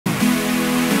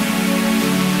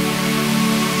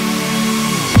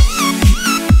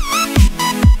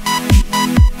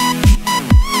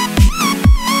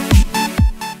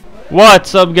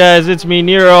What's up, guys? It's me,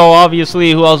 Nero.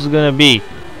 Obviously, who else is gonna be?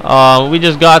 We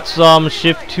just got some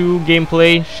Shift 2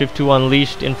 gameplay, Shift 2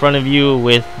 Unleashed, in front of you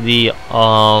with the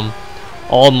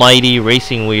almighty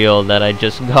racing wheel that I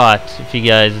just got, if you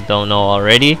guys don't know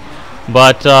already.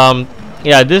 But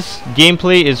yeah, this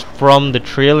gameplay is from the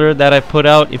trailer that I put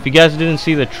out. If you guys didn't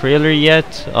see the trailer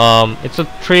yet, it's a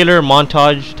trailer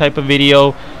montage type of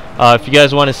video. If you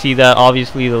guys want to see that,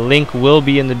 obviously the link will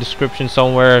be in the description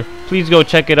somewhere. Please go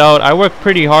check it out. I worked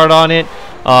pretty hard on it.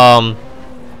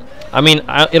 I mean,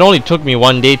 it only took me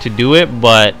 1 day to do it,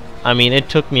 but I mean, it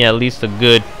took me at least a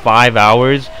good 5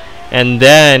 hours, and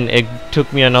then it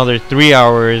took me another 3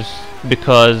 hours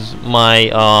because my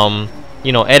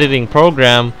editing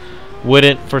program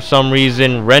wouldn't for some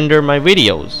reason render my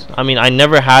videos. I mean, I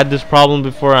never had this problem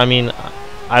before. I mean,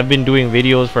 I've been doing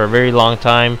videos for a very long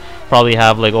time, probably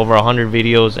have like over 100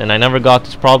 videos, and I never got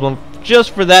this problem.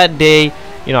 Just for that day,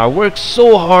 you know, I worked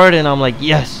so hard and I'm like,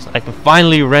 yes, I can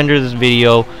finally render this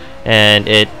video, and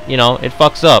it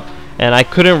fucks up and I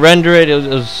couldn't render it. It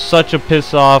was such a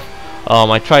piss off.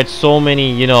 I tried so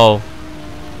many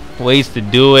ways to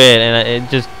do it, and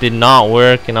it just did not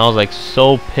work, and I was like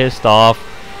so pissed off.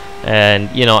 And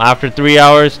after 3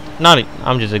 hours,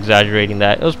 I'm just exaggerating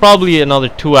that, it was probably another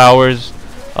 2 hours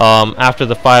after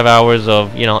the 5 hours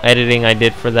of editing I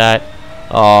did for that,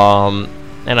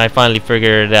 and I finally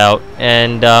figured it out,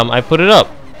 and I put it up.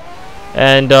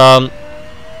 And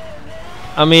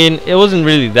I mean, it wasn't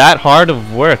really that hard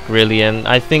of work really, and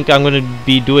I think I'm gonna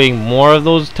be doing more of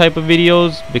those type of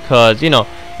videos, because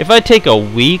if I take a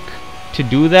week to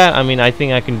do that, I mean, I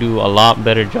think I can do a lot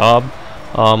better job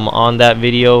on that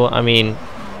video. I mean,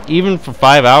 even for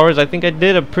 5 hours, I think I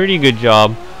did a pretty good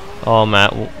job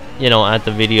at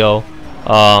the video.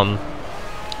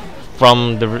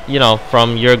 From the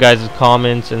from your guys'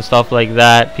 comments and stuff like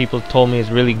that, people told me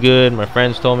it's really good, my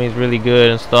friends told me it's really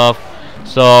good and stuff,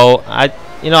 so I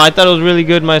thought it was really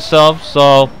good myself,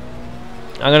 so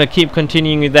I'm gonna keep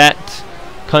continuing that.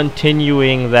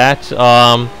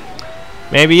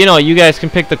 Maybe you guys can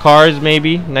pick the cars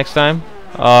maybe next time.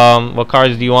 What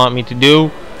cars do you want me to do?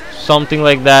 Something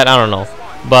like that, I don't know.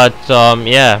 But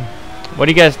yeah, what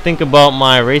do you guys think about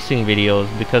my racing videos?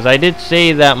 Because I did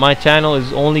say that my channel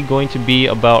is only going to be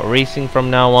about racing from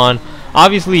now on.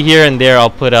 Obviously here and there I'll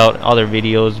put out other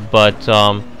videos, but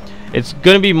it's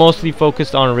gonna be mostly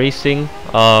focused on racing.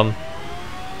 Right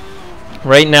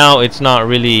now it's not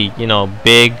really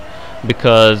big,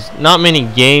 because not many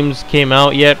games came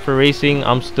out yet for racing.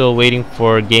 I'm still waiting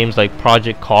for games like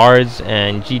Project Cars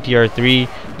and GTR3.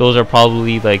 Those are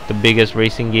probably like the biggest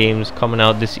racing games coming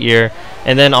out this year.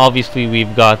 And then obviously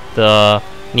we've got the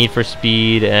Need for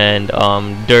Speed and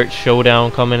Dirt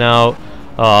Showdown coming out.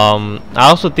 I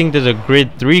also think there's a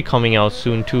Grid 3 coming out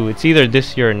soon too. It's either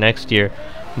this year or next year.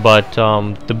 But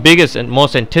the biggest and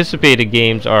most anticipated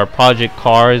games are Project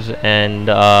Cars and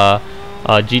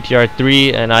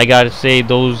GTR3, and I gotta say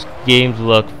those games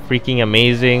look freaking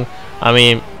amazing. I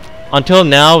mean, until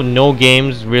now no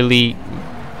games really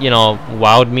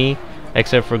wowed me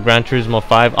except for Gran Turismo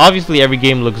 5. Obviously every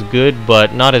game looks good,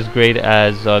 but not as great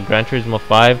as Gran Turismo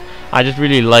 5. I just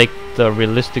really like the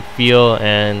realistic feel,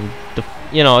 and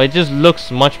it just looks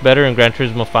much better in Gran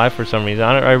Turismo 5 for some reason.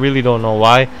 I really don't know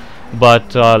why,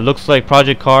 but looks like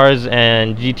Project Cars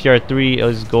and GTR3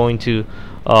 is going to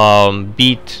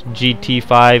beat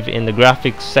GT5 in the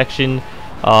graphics section.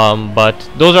 But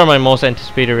those are my most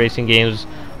anticipated racing games.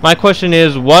 My question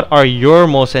is, what are your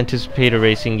most anticipated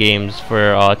racing games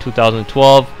for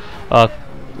 2012?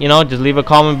 Just leave a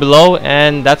comment below,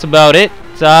 and that's about it.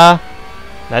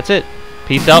 That's it.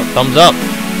 Peace out. Thumbs up.